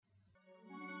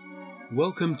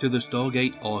Welcome to the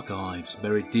Stargate Archives,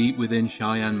 buried deep within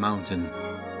Cheyenne Mountain.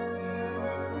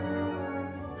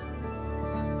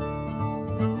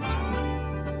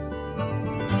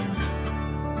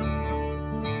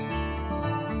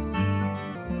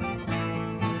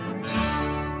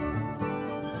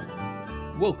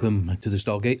 Welcome to the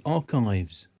Stargate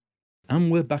Archives.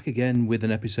 And we're back again with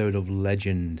an episode of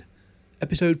Legend.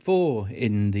 Episode 4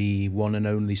 in the one and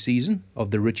only season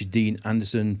of the Richard Dean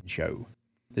Anderson show.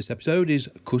 This episode is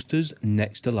Custer's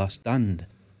Next to Last Stand.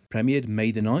 Premiered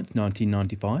May the 9th,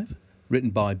 1995. Written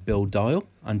by Bill Dial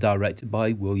and directed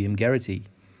by William Garrity.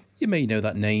 You may know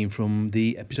that name from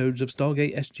the episodes of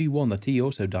Stargate SG-1 that he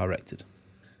also directed.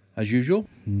 As usual,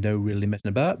 no really messing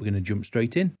about, we're going to jump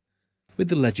straight in with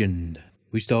the Legend.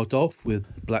 We start off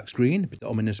with black screen, a bit of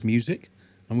ominous music,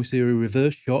 and we see a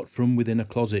reverse shot from within a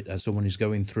closet as someone is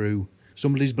going through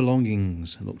somebody's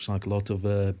belongings. It looks like a lot of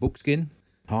buckskin,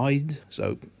 hide,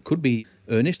 so could be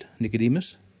Ernest,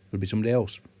 Nicodemus, could be somebody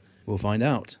else. We'll find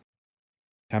out.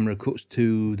 Camera cuts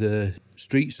to the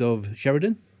streets of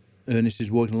Sheridan. Ernest is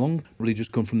walking along, probably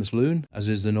just come from the saloon, as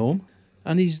is the norm,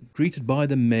 and he's greeted by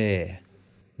the mayor.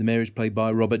 The mayor is played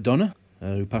by Robert Donner,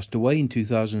 who passed away in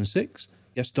 2006.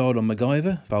 Guest starred on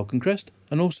MacGyver, Falcon Crest,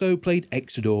 and also played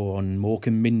Exodore on Mork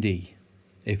and Mindy.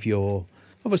 If you're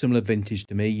of a similar vintage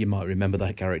to me, you might remember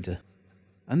that character.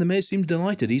 And the mayor seems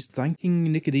delighted. He's thanking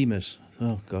Nicodemus.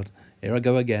 Oh, God. Here I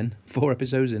go again. 4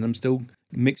 episodes in, I'm still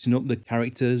mixing up the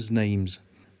characters' names.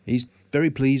 He's very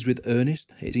pleased with Ernest.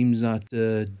 It seems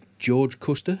that George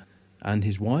Custer and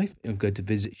his wife are going to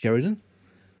visit Sheridan.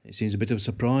 It seems a bit of a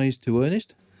surprise to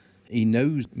Ernest. He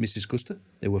knows Mrs. Custer.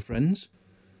 They were friends.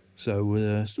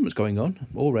 So something's going on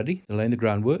already. They're laying the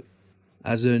groundwork.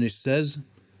 As Ernest says,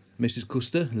 Mrs.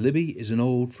 Custer, Libby, is an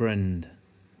old friend.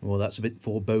 Well, that's a bit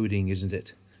foreboding, isn't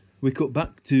it? We cut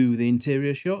back to the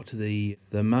interior shot. The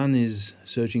man is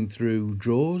searching through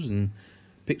drawers and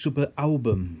picks up an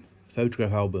album,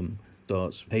 photograph album,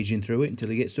 starts paging through it until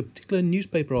he gets to a particular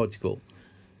newspaper article,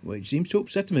 which seems to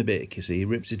upset him a bit because he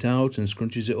rips it out and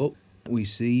scrunches it up. We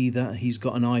see that he's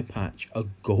got an eye patch, a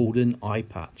golden eye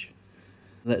patch.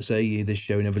 Let's say this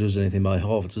show never does anything by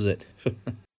half, does it?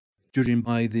 Judging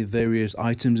by the various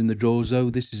items in the drawers,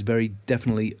 though, this is very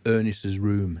definitely Ernest's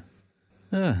room.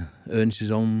 Ernest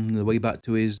is on the way back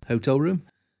to his hotel room,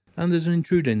 and there's an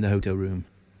intruder in the hotel room.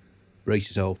 Brace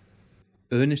yourself.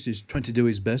 Ernest is trying to do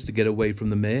his best to get away from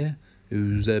the mayor,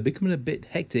 who's becoming a bit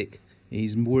hectic.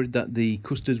 He's worried that the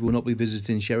Custers will not be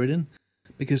visiting Sheridan,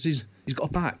 because he's got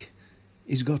a pack.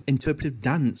 He's got interpretive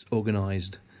dance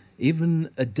organised. Even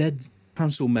a dead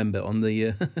council member on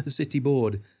the city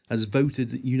board has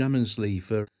voted unanimously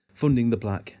for funding the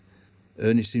plaque.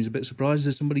 Ernest seems a bit surprised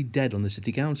there's somebody dead on the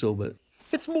city council, but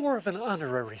it's more of an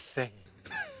honorary thing.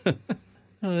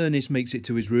 Ernest makes it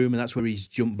to his room, and that's where he's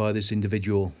jumped by this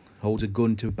individual, holds a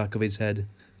gun to the back of his head,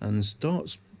 and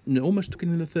starts almost talking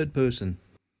in the third person.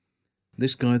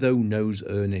 This guy, though, knows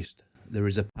Ernest. There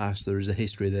is a past, there is a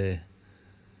history there.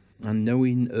 And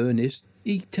knowing Ernest,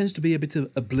 he tends to be a bit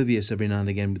oblivious every now and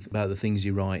again about the things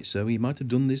he writes, so he might have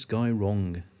done this guy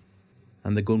wrong.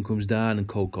 And the gun comes down and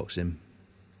cold cocks him.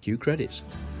 Cue credits.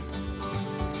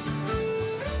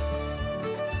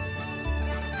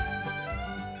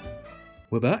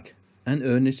 We're back, and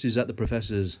Ernest is at the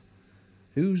professor's,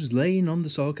 who's laying on the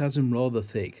sarcasm rather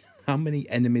thick. How many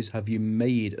enemies have you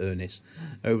made, Ernest,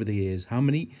 over the years? How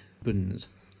many husbands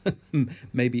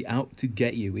maybe out to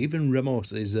get you? Even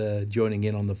Ramos is joining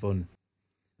in on the fun.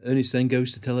 Ernest then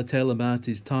goes to tell a tale about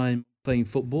his time playing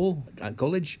football at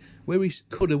college, where he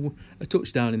scored a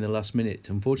touchdown in the last minute.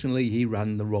 Unfortunately, he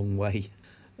ran the wrong way.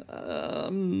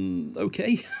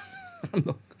 Okay. I'm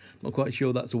not quite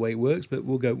sure that's the way it works, but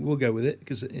we'll go with it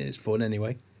because it's fun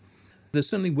anyway. They're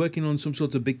certainly working on some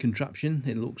sort of big contraption.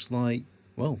 It looks like,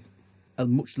 well, a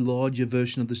much larger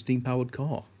version of the steam-powered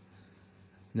car.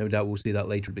 No doubt we'll see that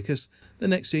later, because the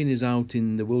next scene is out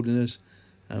in the wilderness,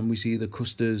 and we see the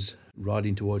Custers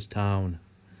riding towards town,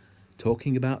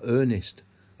 talking about Ernest,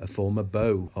 a former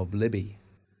beau of Libby.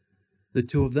 The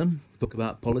two of them talk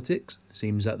about politics.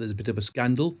 Seems that there's a bit of a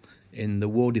scandal in the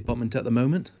War Department at the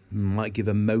moment. Might give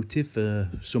a motive for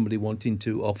somebody wanting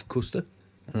to off Custer.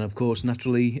 And of course,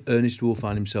 naturally, Ernest will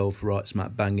find himself right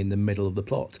smack bang in the middle of the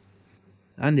plot.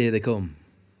 And here they come.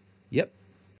 Yep,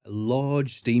 a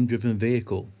large steam-driven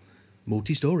vehicle.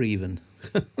 Multi-story even.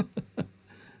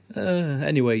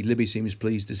 Anyway, Libby seems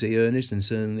pleased to see Ernest, and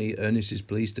certainly Ernest is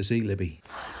pleased to see Libby.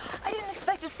 I didn't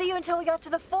expect to see you until we got to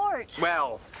the fort.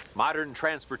 Well, modern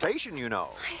transportation, you know.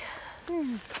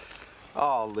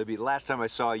 Oh, Libby, the last time I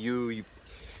saw you,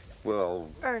 well...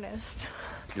 Ernest.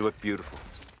 You look beautiful.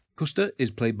 Custer is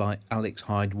played by Alex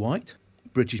Hyde White.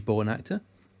 British-born actor.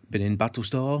 Been in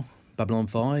Battlestar, Babylon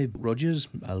 5, Rogers,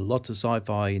 a lot of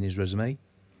sci-fi in his resume.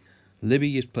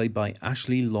 Libby is played by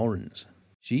Ashley Lawrence.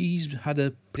 She's had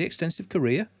a pretty extensive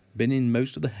career, been in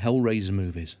most of the Hellraiser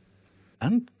movies.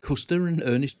 And Custer and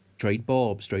Ernest trade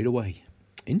Bob straight away.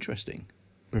 Interesting.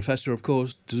 Professor, of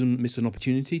course, doesn't miss an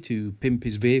opportunity to pimp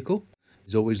his vehicle.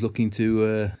 He's always looking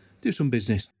to do some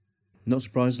business. Not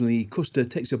surprisingly, Custer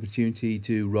takes the opportunity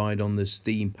to ride on the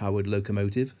steam-powered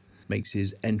locomotive, makes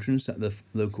his entrance at the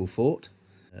local fort,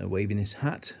 waving his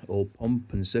hat, all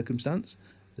pomp and circumstance.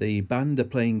 The band are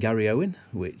playing Gary Owen,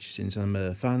 which, since I'm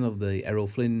a fan of the Errol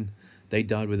Flynn They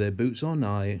Died With Their Boots On,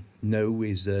 I know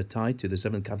is tied to the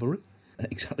 7th Cavalry.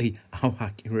 Exactly how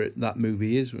accurate that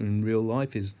movie is in real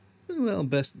life is, well,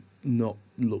 best not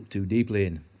look too deeply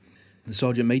in. The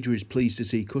Sergeant Major is pleased to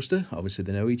see Custer. Obviously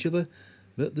they know each other,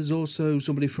 but there's also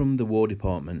somebody from the War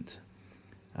Department.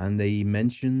 And they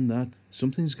mention that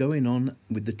something's going on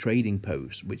with the trading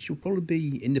post, which will probably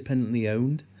be independently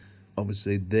owned.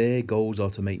 Obviously their goals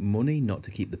are to make money, not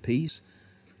to keep the peace,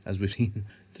 as we've seen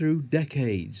through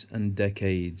decades and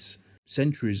decades,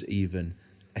 centuries even.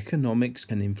 Economics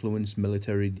can influence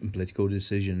military and political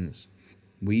decisions.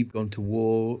 We've gone to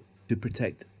war to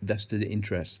protect vested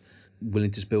interests,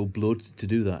 willing to spill blood to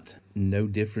do that. No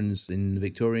difference in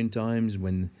Victorian times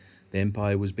when the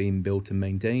empire was being built and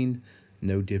maintained.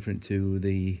 No different to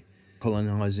the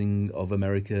colonising of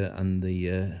America and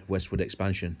the westward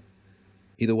expansion.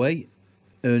 Either way,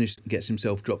 Ernest gets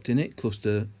himself dropped in it.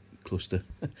 Custer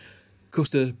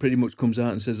pretty much comes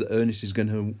out and says that Ernest is going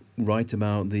to write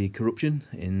about the corruption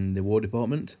in the War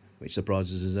Department, which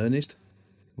surprises us Ernest.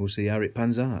 We'll see how it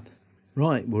pans out.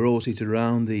 Right, we're all seated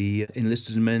around the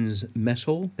enlisted men's mess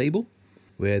hall table,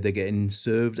 where they're getting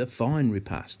served a fine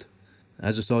repast.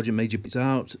 As the Sergeant Major points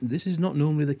out, this is not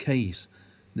normally the case.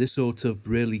 This sort of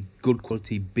really good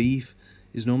quality beef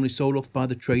is normally sold off by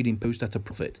the trading post at a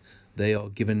profit. They are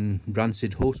given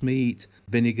rancid horse meat,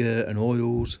 vinegar and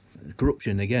oils.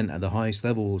 Corruption, again, at the highest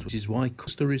levels, which is why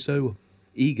Custer is so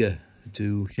eager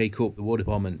to shake up the War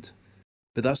Department.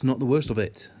 But that's not the worst of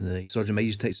it. The Sergeant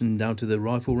Major takes them down to the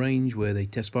rifle range where they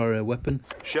test fire a weapon.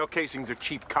 Shell casings are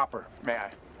cheap copper, may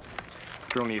I?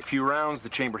 After only a few rounds, the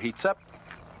chamber heats up,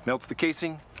 melts the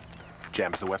casing,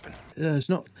 jams the weapon. It's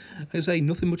not, like I say,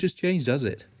 nothing much has changed, has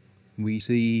it? We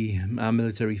see our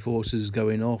military forces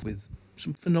going off with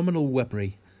some phenomenal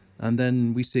weaponry, and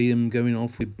then we see them going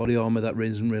off with body armour that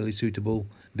isn't really suitable,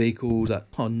 vehicles that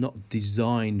are not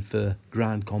designed for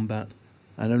ground combat,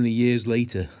 and only years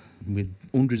later, with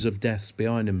hundreds of deaths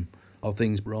behind them, are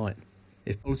things right.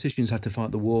 If politicians had to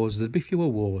fight the wars, there'd be fewer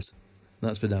wars.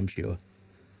 That's for damn sure.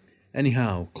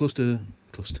 Anyhow, Custer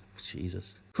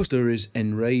is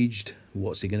enraged.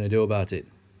 What's he going to do about it?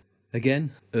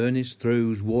 Again, Ernest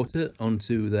throws water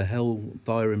onto the hell,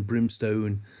 fire and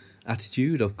brimstone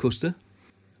attitude of Custer.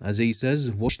 As he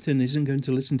says, Washington isn't going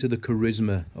to listen to the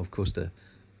charisma of Custer.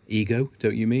 Ego,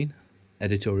 don't you mean?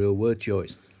 Editorial word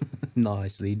choice.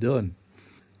 Nicely done.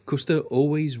 Custer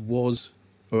always was,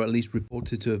 or at least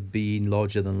reported to have been,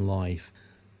 larger than life.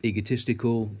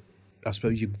 Egotistical, I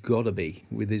suppose you've got to be,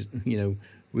 with his,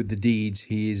 with the deeds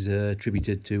he is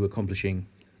attributed to accomplishing.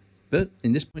 But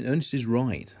in this point, Ernest is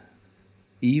right.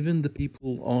 Even the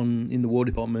people in the War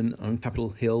Department on Capitol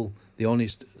Hill, the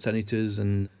honest senators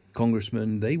and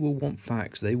congressmen, they will want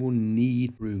facts. They will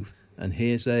need proof. And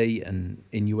hearsay and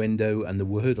innuendo and the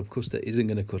word of Custer isn't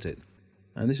going to cut it.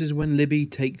 And this is when Libby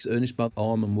takes Ernest by the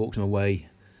arm and walks him away,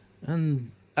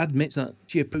 and admits that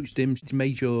she approached him to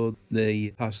make sure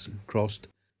the paths crossed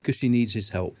because she needs his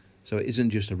help. So it isn't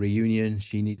just a reunion,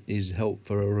 she needs his help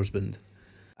for her husband.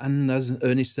 And as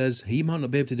Ernest says, he might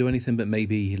not be able to do anything, but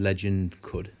maybe Legend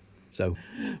could. So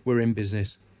we're in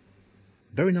business.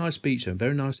 Very nice speech, and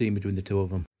very nice scene between the two of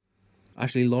them.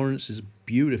 Ashley Lawrence is a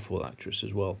beautiful actress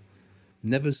as well.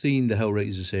 Never seen the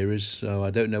Hellraiser series, so I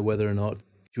don't know whether or not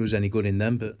she was any good in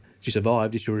them, but she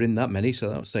survived if she were in that many, so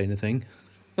that was saying a thing.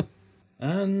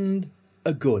 And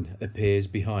a gun appears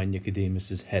behind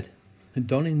Nicodemus's head.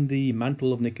 Donning the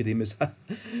mantle of Nicodemus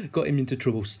got him into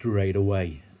trouble straight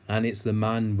away, and it's the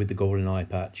man with the golden eye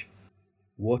patch.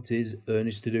 What is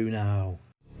Ernest to do now?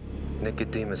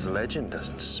 Nicodemus Legend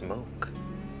doesn't smoke.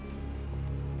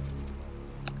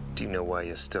 Do you know why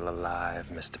you're still alive,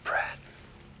 Mr. Pratt?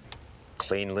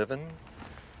 Clean living?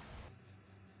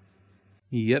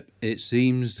 Yep, it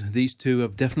seems these two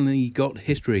have definitely got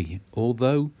history,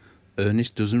 although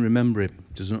Ernest doesn't remember him,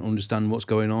 doesn't understand what's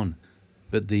going on.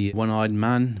 But the one-eyed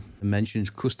man mentions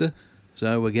Custer,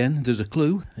 so again, there's a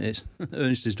clue.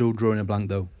 Ernest is still drawing a blank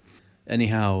though.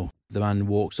 Anyhow, the man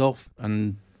walks off,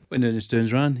 and when Ernest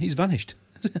turns around, he's vanished.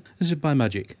 As if by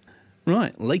magic.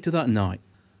 Right, later that night,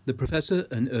 the Professor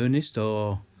and Ernest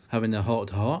are having a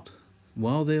heart-to-heart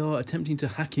while they are attempting to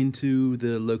hack into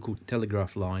the local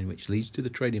telegraph line which leads to the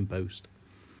trading post.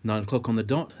 9 o'clock on the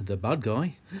dot, the bad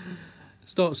guy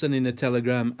starts sending a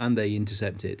telegram and they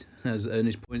intercept it. As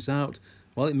Ernest points out,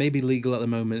 while it may be legal at the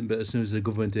moment, but as soon as the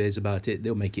government hears about it,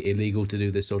 they'll make it illegal to do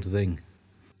this sort of thing.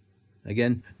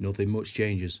 Again, nothing much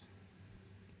changes.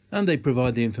 And they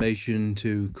provide the information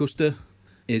to Custer.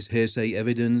 Is hearsay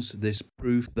evidence, this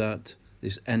proof that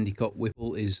this Endicott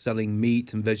Whipple is selling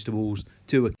meat and vegetables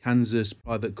to a Kansas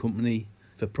private company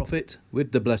for profit,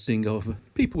 with the blessing of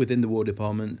people within the War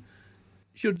Department,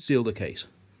 should seal the case.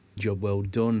 Job well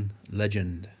done,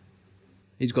 Legend.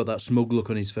 He's got that smug look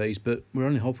on his face, but we're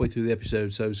only halfway through the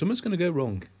episode, so something's going to go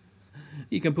wrong.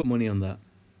 You can put money on that.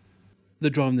 They're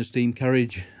driving the steam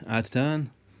carriage out of town,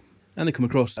 and they come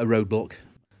across a roadblock.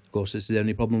 Of course, this is the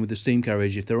only problem with the steam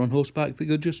carriage. If they're on horseback, they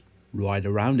could just ride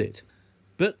around it.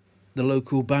 But the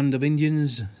local band of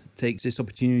Indians takes this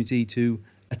opportunity to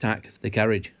attack the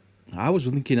carriage. I was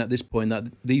thinking at this point that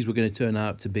these were going to turn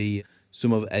out to be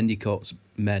some of Endicott's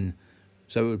men,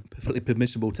 so it was perfectly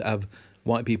permissible to have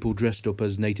white people dressed up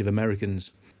as Native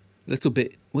Americans. A little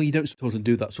bit, well, you don't suppose to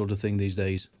do that sort of thing these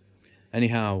days.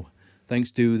 Anyhow,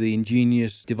 thanks to the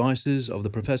ingenious devices of the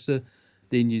Professor,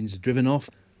 the Indians are driven off,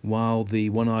 while the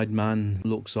one-eyed man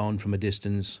looks on from a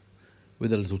distance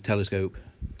with a little telescope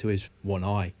to his one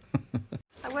eye.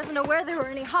 I wasn't aware there were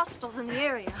any hostiles in the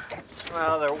area.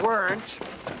 Well, there weren't.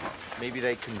 Maybe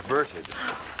they converted.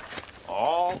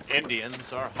 All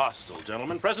Indians are hostile,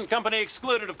 gentlemen. Present company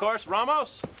excluded, of course.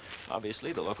 Ramos?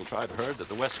 Obviously, the local tribe heard that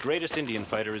the West's greatest Indian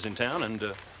fighter is in town and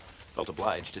felt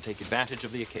obliged to take advantage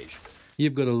of the occasion.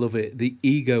 You've got to love it. The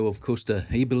ego of Custer.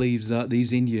 He believes that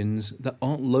these Indians that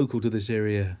aren't local to this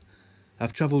area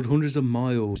have travelled hundreds of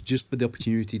miles just for the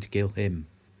opportunity to kill him.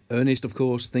 Ernest, of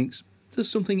course, thinks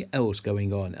there's something else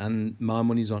going on, and my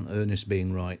money's on Ernest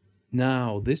being right.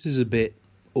 Now, this is a bit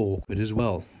awkward as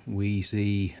well. We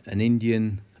see an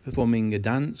Indian performing a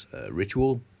dance, a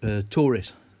ritual, a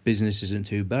tourist. Business isn't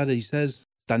too bad, he says.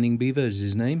 Standing Beaver is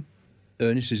his name.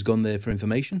 Ernest has gone there for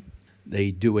information. They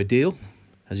do a deal.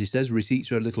 As he says,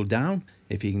 receipts are a little down.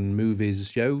 If he can move his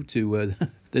show to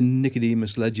the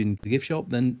Nicodemus Legend gift shop,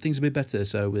 then things will be better.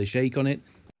 So they shake on it.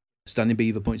 Standing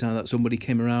Beaver points out that somebody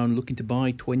came around looking to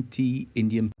buy 20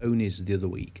 Indian ponies the other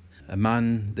week. A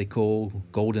man they call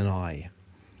Golden Eye.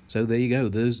 So there you go.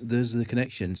 There's the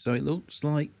connection. So it looks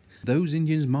like those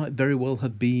Indians might very well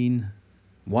have been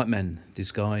white men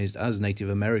disguised as Native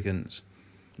Americans.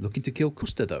 Looking to kill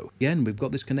Custer, though. Again, we've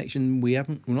got this connection we're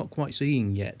not quite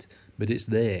seeing yet, but it's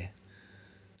there.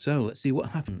 So let's see what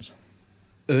happens.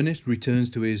 Ernest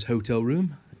returns to his hotel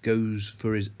room, goes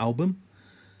for his album,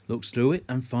 looks through it,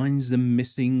 and finds the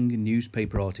missing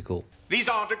newspaper article. These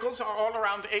articles are all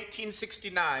around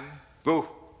 1869. Boo.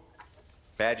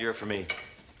 Bad year for me.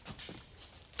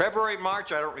 February,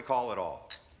 March, I don't recall at all.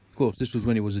 Of course, this was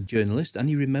when he was a journalist, and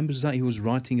he remembers that he was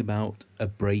writing about a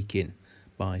break-in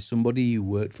by somebody who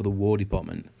worked for the War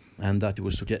Department, and that it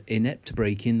was such an inept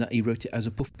break-in that he wrote it as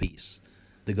a puff piece.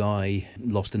 The guy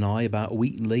lost an eye about a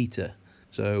week later,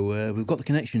 so we've got the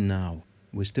connection now.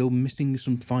 We're still missing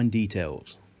some fine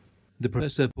details. The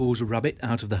Professor pulls a rabbit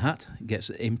out of the hat, gets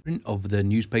an imprint of the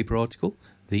newspaper article.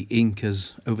 The ink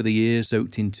has, over the years,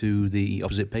 soaked into the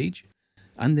opposite page,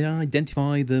 and they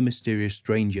identify the mysterious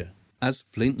stranger as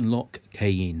Flintlock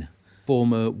Kane,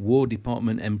 former War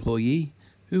Department employee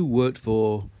who worked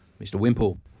for Mr.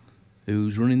 Wimple,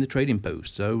 who's running the trading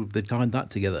post, so they tied that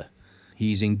together.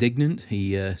 He's indignant.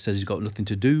 He says he's got nothing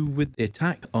to do with the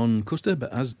attack on Custer,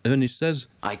 but as Ernest says,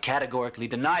 I categorically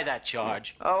deny that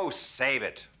charge. Oh, save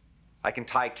it. I can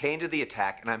tie Kane to the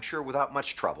attack, and I'm sure without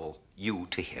much trouble, you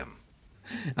to him.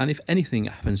 And if anything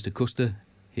happens to Custer,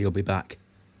 he'll be back.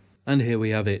 And here we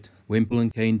have it. Wimple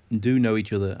and Kane do know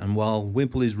each other, and while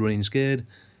Wimple is running scared,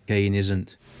 Kane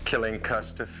isn't. Killing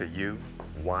Custer for you,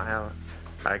 while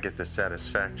I get the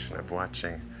satisfaction of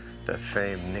watching the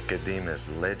famed Nicodemus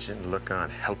Legend look on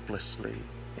helplessly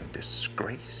in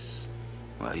disgrace.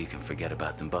 Well, you can forget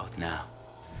about them both now.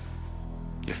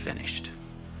 You're finished.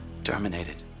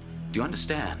 Terminated. Do you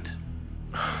understand?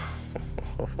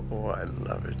 Oh, I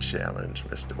love a challenge,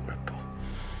 Mr. Whipple.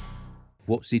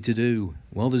 What's he to do?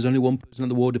 Well, there's only one person at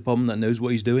the War Department that knows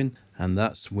what he's doing, and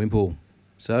that's Wimple.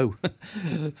 So,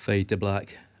 fade to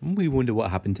black. And we wonder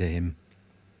what happened to him.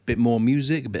 Bit more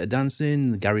music, a bit of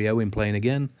dancing, Gary Owen playing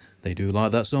again. They do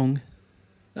like that song.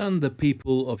 And the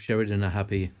people of Sheridan are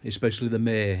happy, especially the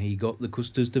mayor. He got the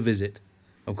Custers to visit.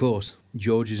 Of course,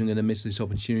 George isn't going to miss this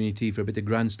opportunity for a bit of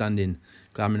grandstanding,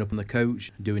 climbing up on the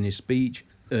coach, doing his speech.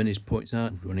 Ernest points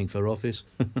out, running for office.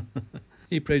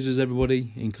 He praises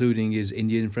everybody, including his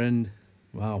Indian friend.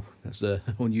 Wow, that's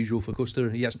unusual for Custer.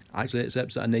 He actually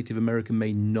accepts that a Native American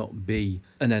may not be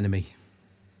an enemy.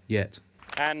 Yet.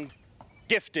 And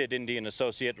gifted Indian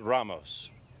associate Ramos.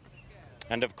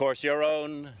 And of course your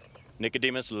own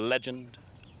Nicodemus Legend,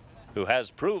 who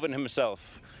has proven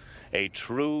himself a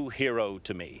true hero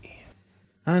to me.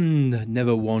 And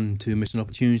never one to miss an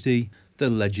opportunity, the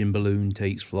Legend balloon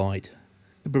takes flight.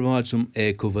 It provides some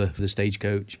air cover for the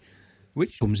stagecoach,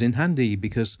 which comes in handy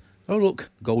because, oh look,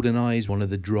 GoldenEye is one of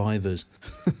the drivers.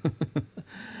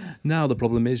 Now the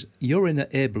problem is, you're in an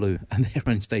air balloon and they're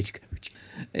in a stagecoach.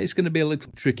 It's going to be a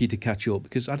little tricky to catch up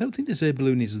because I don't think this air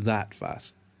balloon is that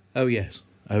fast. Oh yes.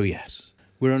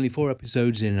 We're only 4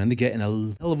 episodes in and they're getting a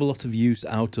hell of a lot of use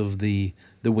out of the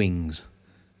wings.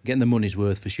 Getting the money's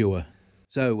worth for sure.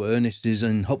 So Ernest is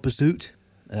in hot pursuit.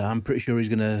 I'm pretty sure he's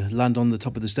going to land on the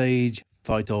top of the stage,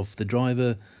 fight off the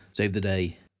driver, save the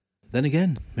day. Then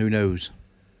again, who knows?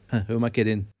 Who am I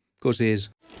kidding? Of course he is.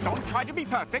 Don't try to be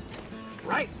perfect.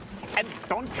 Right. And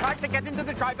don't try to get into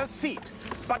the driver's seat.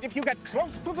 But if you get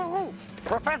close to the roof...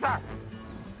 Professor,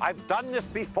 I've done this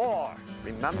before.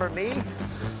 Remember me?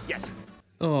 Yes.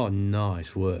 Oh,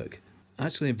 nice work.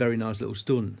 Actually a very nice little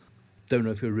stunt. Don't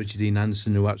know if it was Richard Dean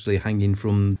Anderson who actually hanging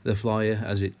from the flyer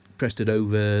as it crested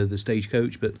over the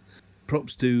stagecoach, but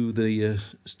props to the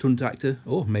stunt actor,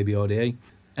 or maybe RDA,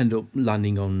 end up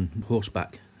landing on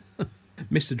horseback.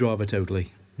 Missed the driver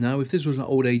totally. Now, if this was an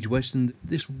old age western,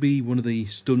 this would be one of the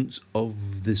stunts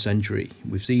of the century.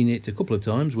 We've seen it a couple of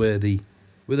times where the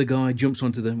guy jumps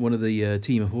onto one of the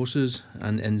team of horses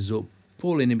and ends up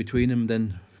falling in between them,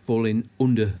 then falling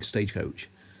under the stagecoach.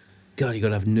 God, you got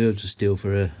to have nerves of steel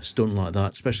for a stunt like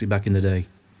that, especially back in the day.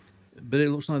 But it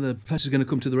looks like the professor's going to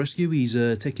come to the rescue. He's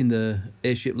taking the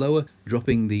airship lower,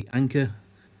 dropping the anchor.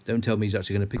 Don't tell me he's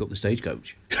actually going to pick up the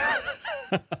stagecoach.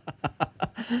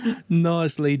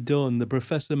 Nicely done. The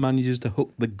professor manages to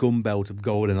hook the gun belt of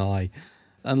GoldenEye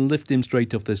and lift him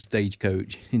straight off the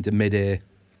stagecoach into midair.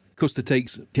 Custer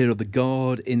takes care of the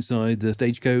guard inside the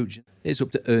stagecoach. It's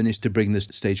up to Ernest to bring the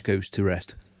stagecoach to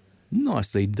rest.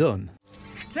 Nicely done.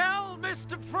 Tell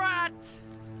Mr. Pratt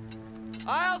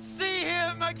I'll see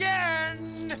him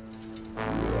again.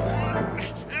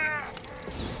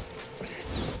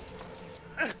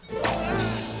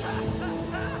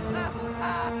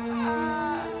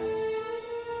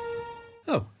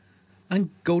 Oh, and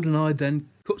GoldenEye then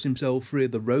cuts himself free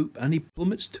of the rope and he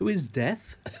plummets to his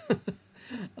death.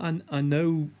 And I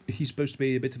know he's supposed to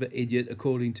be a bit of an idiot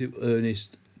according to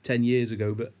Ernest 10 years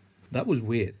ago, but that was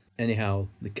weird. Anyhow,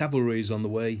 the cavalry is on the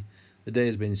way. The day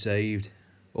has been saved.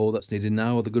 All that's needed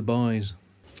now are the goodbyes.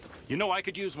 You know, I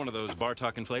could use one of those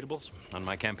Bartok inflatables on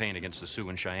my campaign against the Sioux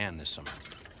and Cheyenne this summer.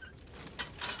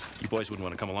 You boys wouldn't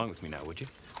want to come along with me now, would you?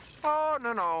 Oh,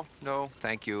 no,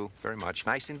 thank you very much.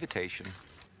 Nice invitation.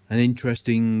 An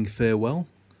interesting farewell.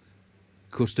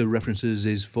 Custer references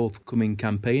his forthcoming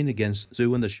campaign against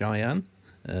Sioux and the Cheyenne.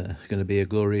 Going to be a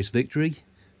glorious victory.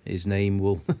 His name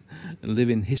will live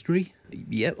in history.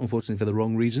 Yep, unfortunately for the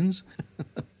wrong reasons.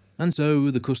 And so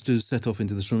the Custers set off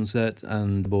into the sunset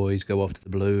and the boys go off to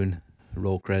the balloon.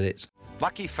 Roll credits.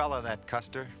 Lucky fella, that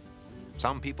Custer.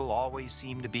 Some people always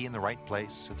seem to be in the right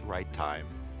place at the right time.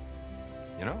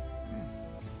 You know?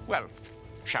 Well,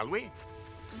 shall we?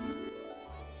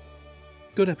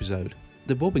 Good episode.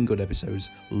 They've all been good episodes.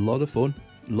 A lot of fun.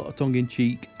 A lot of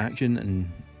tongue-in-cheek action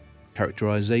and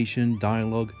characterization,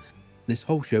 dialogue. This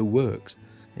whole show works.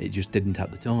 It just didn't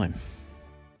at the time.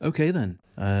 Okay then.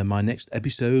 My next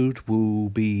episode will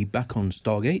be back on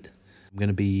Stargate. I'm going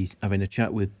to be having a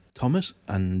chat with Thomas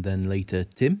and then later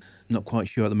Tim. Not quite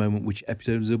sure at the moment which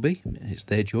episodes they'll be. It's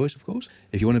their choice, of course.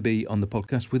 If you want to be on the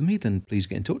podcast with me, then please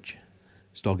get in touch.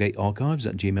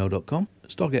 StargateArchives@gmail.com.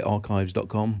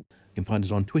 StargateArchives.com. You can find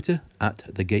us on Twitter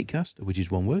 @TheGatecast, which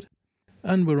is one word.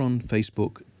 And we're on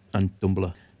Facebook and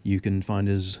Tumblr. You can find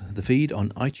us, the feed, on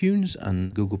iTunes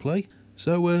and Google Play.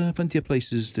 So plenty of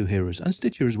places to hear us. And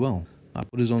Stitcher as well. I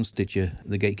put us on Stitcher.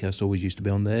 The Gatecast always used to be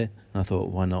on there. I thought,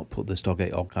 why not put the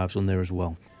Stargate Archives on there as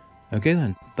well? Okay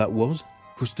then, that was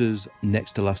Custer's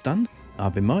Next to Last Stand.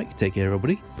 I've been Mike. Take care,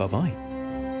 everybody. Bye-bye.